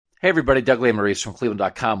Hey everybody, Doug Lesmerises from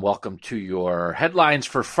Cleveland.com. Welcome to your headlines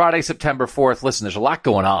for Friday, September 4th. Listen, there's a lot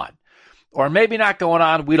going on. Or maybe not going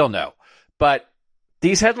on, we don't know. But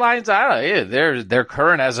these headlines, they're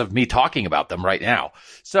current as of me talking about them right now.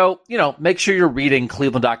 So, make sure you're reading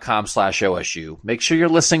Cleveland.com/OSU. Make sure you're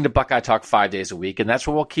listening to Buckeye Talk 5 days a week, and that's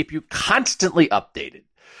where we'll keep you constantly updated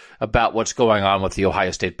about what's going on with the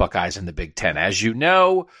Ohio State Buckeyes in the Big Ten. As you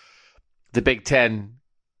know, the Big Ten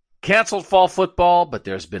canceled fall football, but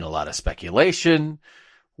there's been a lot of speculation.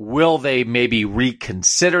 Will they maybe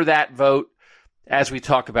reconsider that vote? As we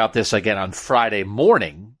talk about this again on Friday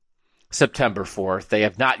morning, September 4th, they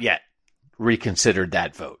have not yet reconsidered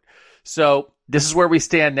that vote. So this is where we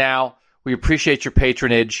stand now. We appreciate your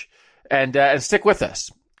patronage and stick with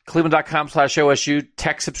us. Cleveland.com/OSU,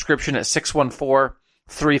 tech subscription at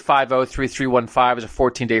 614-350-3315 is a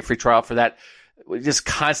 14-day free trial for that. Just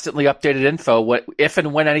constantly updated info if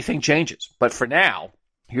and when anything changes. But for now,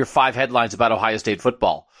 here are 5 headlines about Ohio State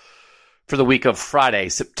football for the week of Friday,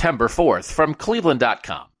 September 4th from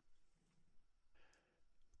Cleveland.com.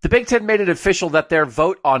 The Big Ten made it official that their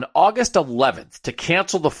vote on August 11th to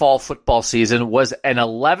cancel the fall football season was an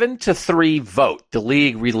 11-3 vote. The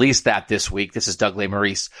league released that this week. This is Doug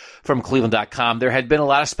Lesmerises from Cleveland.com. There had been a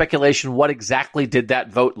lot of speculation. What exactly did that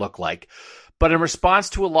vote look like? But in response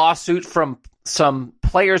to a lawsuit from some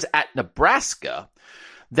players at Nebraska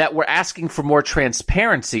that were asking for more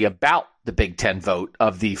transparency about the Big Ten vote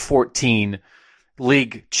of the 14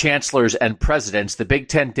 league chancellors and presidents, the Big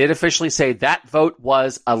Ten did officially say that vote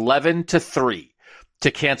was 11-3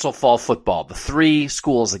 to cancel fall football. The 3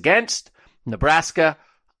 schools against: Nebraska,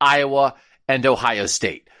 Iowa, and Ohio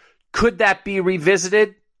State. Could that be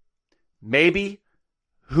revisited? Maybe.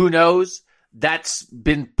 Who knows? That's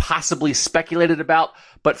been possibly speculated about.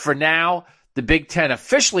 But for now, the Big Ten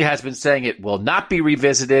officially has been saying it will not be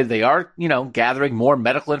revisited. They are, gathering more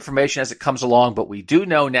medical information as it comes along. But we do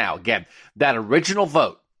know now, again, that original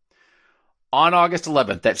vote on August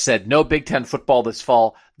 11th that said no Big Ten football this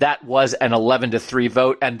fall, that was an 11-3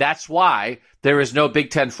 vote. And that's why there is no Big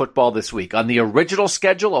Ten football this week. On the original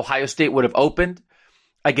schedule, Ohio State would have opened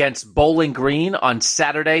against Bowling Green on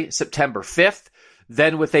Saturday, September 5th.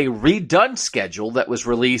 Then with a redone schedule that was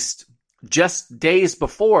released just days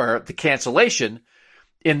before the cancellation,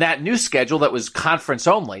 in that new schedule that was conference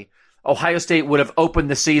only, Ohio State would have opened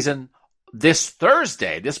the season this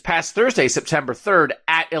past Thursday, September 3rd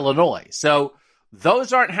at Illinois. So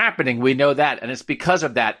those aren't happening. We know that. And it's because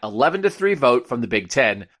of that 11-3 vote from the Big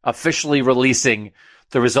Ten officially releasing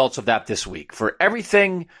the results of that this week. For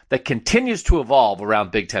everything that continues to evolve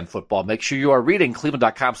around Big Ten football, make sure you are reading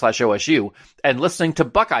Cleveland.com/OSU and listening to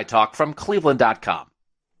Buckeye Talk from Cleveland.com.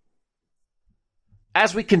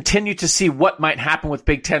 As we continue to see what might happen with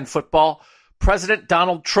Big Ten football, President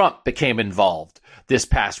Donald Trump became involved this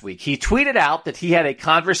past week. He tweeted out that he had a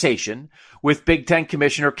conversation with Big Ten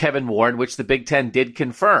Commissioner Kevin Warren, which the Big Ten did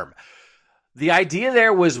confirm. The idea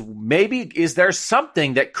there was is there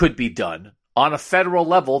something that could be done on a federal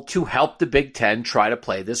level to help the Big Ten try to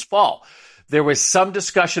play this fall? There was some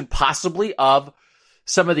discussion possibly of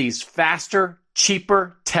some of these faster,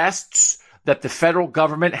 cheaper tests that the federal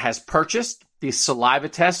government has purchased, these saliva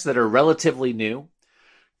tests that are relatively new.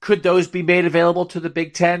 Could those be made available to the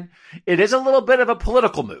Big Ten? It is a little bit of a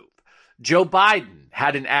political move. Joe Biden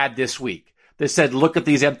had an ad this week that said, look at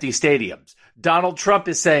these empty stadiums. Donald Trump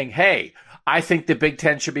is saying, hey, I think the Big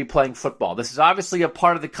Ten should be playing football. This is obviously a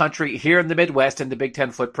part of the country here in the Midwest and the Big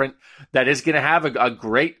Ten footprint that is going to have a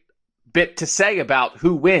great bit to say about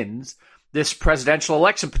who wins this presidential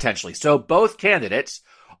election potentially. So both candidates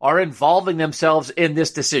are involving themselves in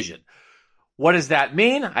this decision. What does that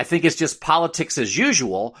mean? I think it's just politics as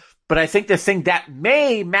usual, but I think the thing that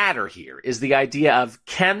may matter here is the idea of,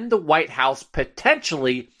 can the White House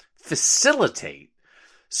potentially facilitate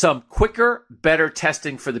some quicker, better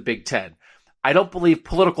testing for the Big Ten? I don't believe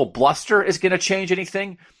political bluster is going to change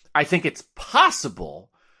anything. I think it's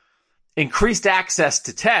possible increased access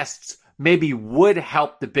to tests maybe would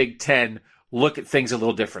help the Big Ten look at things a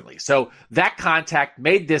little differently. So that contact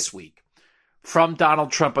made this week from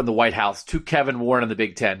Donald Trump and the White House to Kevin Warren and the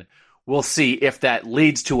Big Ten. We'll see if that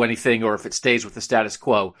leads to anything or if it stays with the status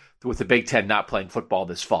quo with the Big Ten not playing football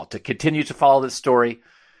this fall. To continue to follow this story,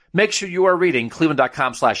 make sure you are reading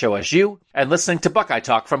Cleveland.com/OSU and listening to Buckeye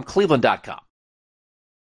Talk from Cleveland.com.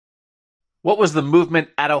 What was the movement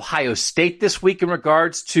at Ohio State this week in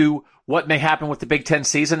regards to what may happen with the Big Ten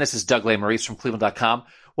season? This is Doug Lesmerises from Cleveland.com.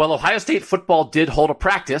 Well, Ohio State football did hold a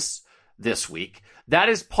practice this week. That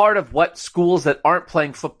is part of what schools that aren't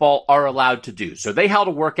playing football are allowed to do. So they held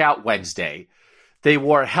a workout Wednesday. They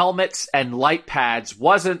wore helmets and light pads.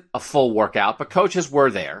 Wasn't a full workout, but coaches were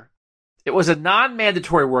there. It was a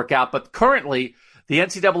non-mandatory workout, but currently the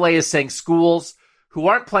NCAA is saying schools who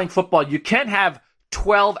aren't playing football, you can have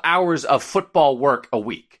 12 hours of football work a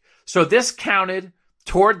week. So this counted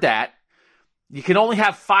toward that. You can only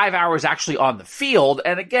have 5 hours actually on the field.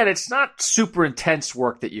 And again, it's not super intense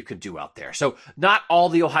work that you can do out there. So not all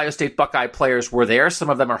the Ohio State Buckeye players were there. Some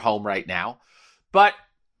of them are home right now. But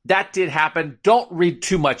that did happen. Don't read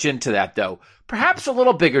too much into that, though. Perhaps a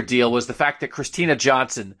little bigger deal was the fact that Christina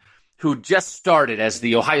Johnson, who just started as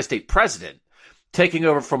the Ohio State president, taking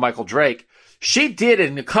over from Michael Drake, she did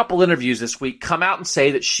in a couple interviews this week come out and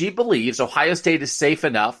say that she believes Ohio State is safe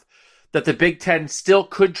enough that the Big Ten still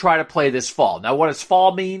could try to play this fall. Now, what does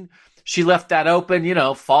fall mean? She left that open.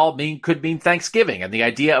 Fall could mean Thanksgiving, and the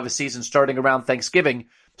idea of a season starting around Thanksgiving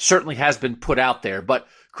certainly has been put out there. But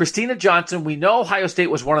Christina Johnson, we know Ohio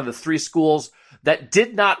State was one of the 3 schools that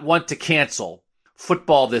did not want to cancel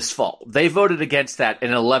football this fall. They voted against that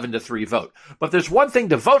in an 11-3 vote. But there's one thing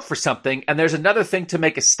to vote for something, and there's another thing to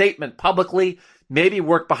make a statement publicly, maybe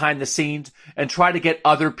work behind the scenes, and try to get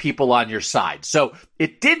other people on your side. So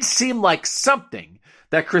it did seem like something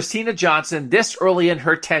that Christina Johnson, this early in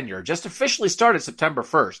her tenure, just officially started September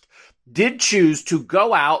 1st, did choose to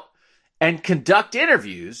go out and conduct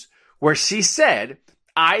interviews where she said,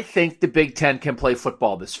 I think the Big Ten can play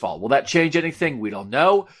football this fall. Will that change anything? We don't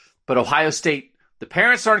know. But Ohio State, the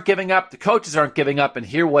parents aren't giving up, the coaches aren't giving up, and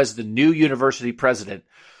here was the new university president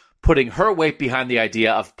putting her weight behind the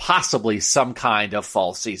idea of possibly some kind of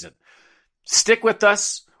fall season. Stick with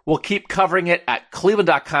us. We'll keep covering it at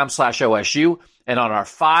cleveland.com/OSU and on our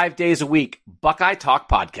 5 days a week Buckeye Talk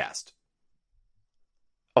podcast.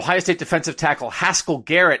 Ohio State defensive tackle Haskell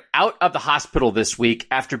Garrett out of the hospital this week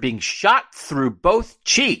after being shot through both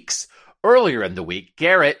cheeks earlier in the week.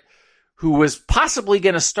 Garrett, who was possibly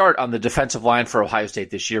going to start on the defensive line for Ohio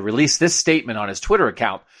State this year, released this statement on his Twitter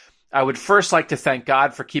account. I would first like to thank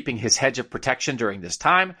God for keeping his hedge of protection during this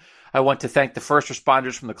time. I want to thank the first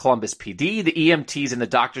responders from the Columbus PD, the EMTs, and the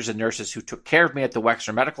doctors and nurses who took care of me at the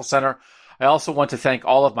Wexner Medical Center. I also want to thank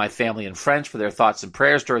all of my family and friends for their thoughts and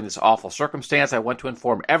prayers during this awful circumstance. I want to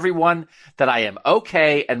inform everyone that I am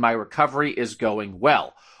okay and my recovery is going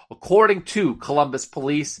well. According to Columbus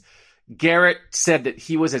Police, Garrett said that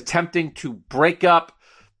he was attempting to break up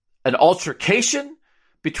an altercation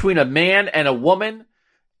between a man and a woman,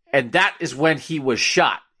 and that is when he was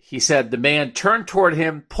shot. He said the man turned toward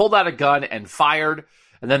him, pulled out a gun, and fired,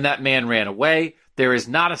 and then that man ran away. There is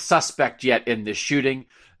not a suspect yet in this shooting,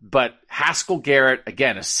 but Haskell Garrett,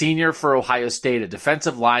 again, a senior for Ohio State, a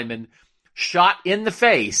defensive lineman, shot in the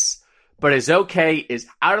face, but is okay, is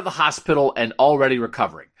out of the hospital, and already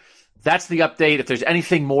recovering. That's the update. If there's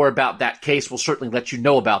anything more about that case, we'll certainly let you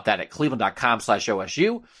know about that at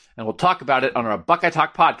cleveland.com/OSU, and we'll talk about it on our Buckeye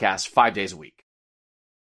Talk podcast 5 days a week.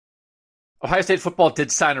 Ohio State football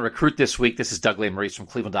did sign a recruit this week. This is Doug Lesmerises from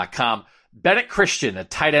cleveland.com. Bennett Christian, a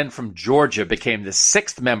tight end from Georgia, became the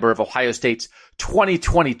 6th member of Ohio State's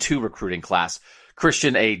 2022 recruiting class.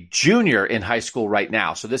 Christian, a junior in high school right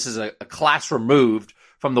now. So this is a class removed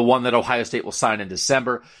from the one that Ohio State will sign in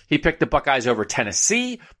December. He picked the Buckeyes over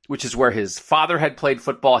Tennessee, which is where his father had played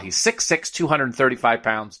football. He's 6'6", 235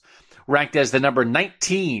 pounds, ranked as the number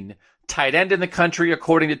 19 tight end in the country,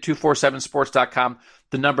 according to 247sports.com,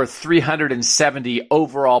 the number 370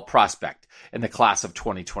 overall prospect in the class of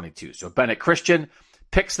 2022. So Bennett Christian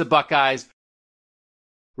picks the Buckeyes.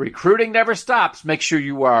 Recruiting never stops. Make sure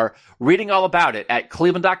you are reading all about it at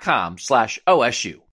cleveland.com/OSU.